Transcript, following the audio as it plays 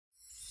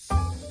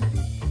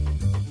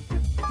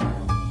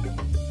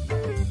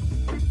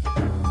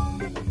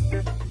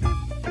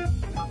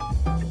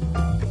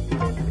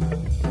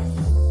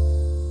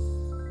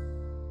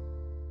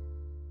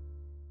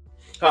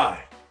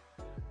Hi,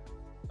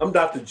 I'm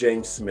Dr.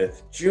 James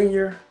Smith,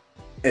 Jr.,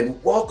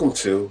 and welcome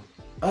to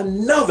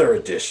another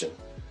edition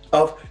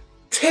of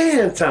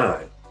T.A.N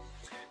time.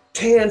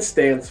 T.A.N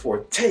stands for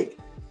Take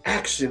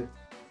Action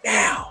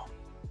Now.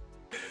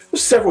 It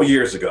was several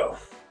years ago.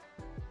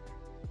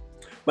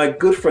 My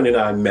good friend and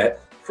I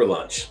met for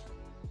lunch.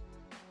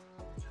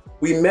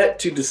 We met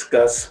to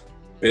discuss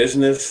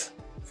business,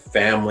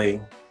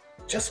 family,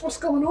 just what's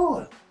going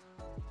on.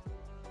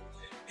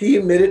 He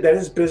admitted that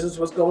his business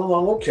was going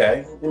along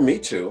okay, and me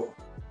too.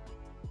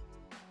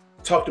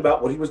 Talked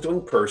about what he was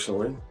doing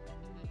personally.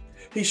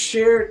 He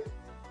shared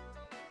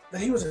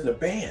that he was in a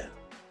band,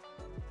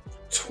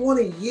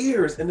 20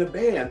 years in the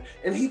band,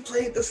 and he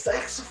played the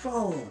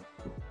saxophone.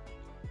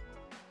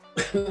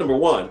 Number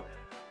one,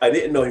 I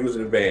didn't know he was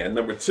in a band.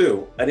 Number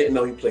two, I didn't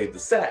know he played the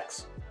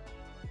sax.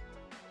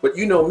 But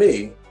you know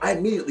me, I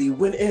immediately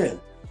went in.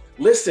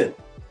 Listen,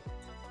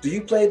 do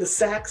you play the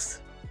sax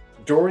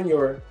during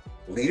your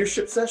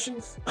leadership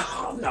sessions?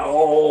 Oh,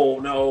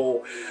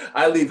 no.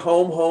 I leave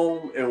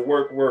home, and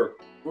work.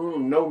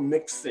 No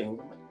mixing.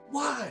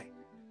 Why?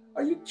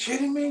 Are you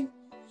kidding me?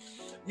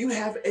 You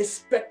have a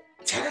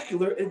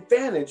spectacular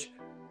advantage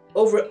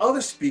over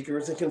other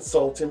speakers and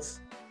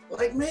consultants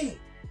like me.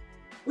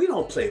 We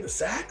don't play the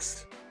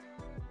sax.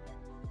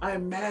 I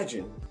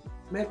imagine,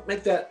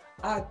 make that,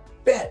 I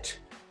bet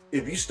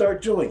if you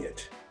start doing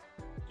it,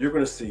 you're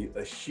going to see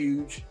a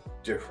huge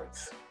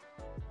difference.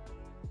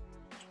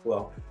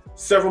 Well,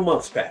 several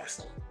months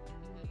passed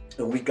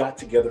and we got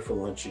together for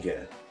lunch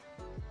again.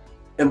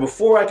 And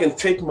before I can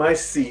take my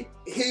seat,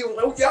 he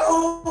was,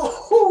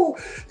 yo,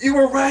 you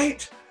were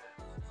right.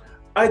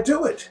 I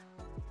do it.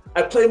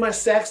 I play my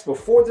sax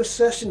before the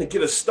session to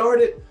get us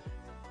started,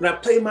 and I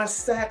play my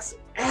sax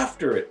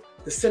after it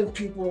to send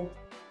people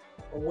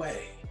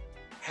away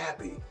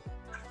happy.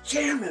 I'm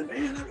jamming,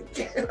 man.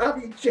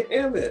 I'm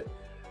jamming.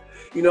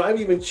 You know,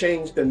 I've even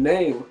changed the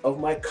name of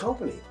my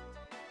company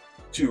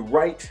to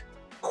Right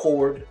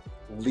Chord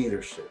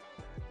Leadership.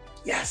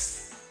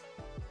 Yes.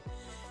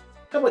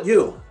 How about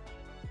you?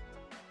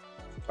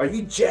 Are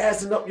you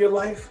jazzing up your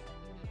life?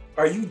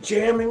 Are you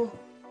jamming?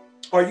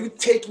 Are you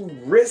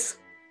taking risks?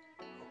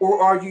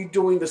 Or are you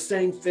doing the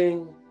same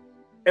thing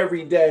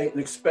every day and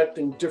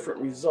expecting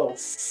different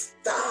results?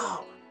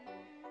 Stop.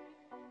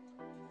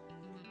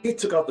 He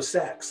took out the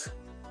sax.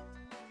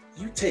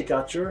 You take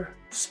out your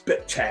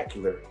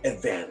spectacular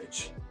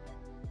advantage.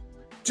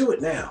 Do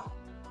it now.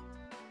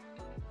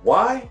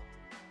 Why?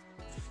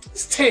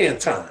 It's T.A.N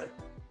time.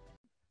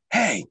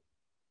 Hey,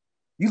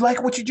 you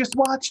like what you just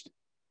watched?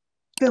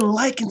 Then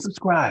like and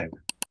subscribe.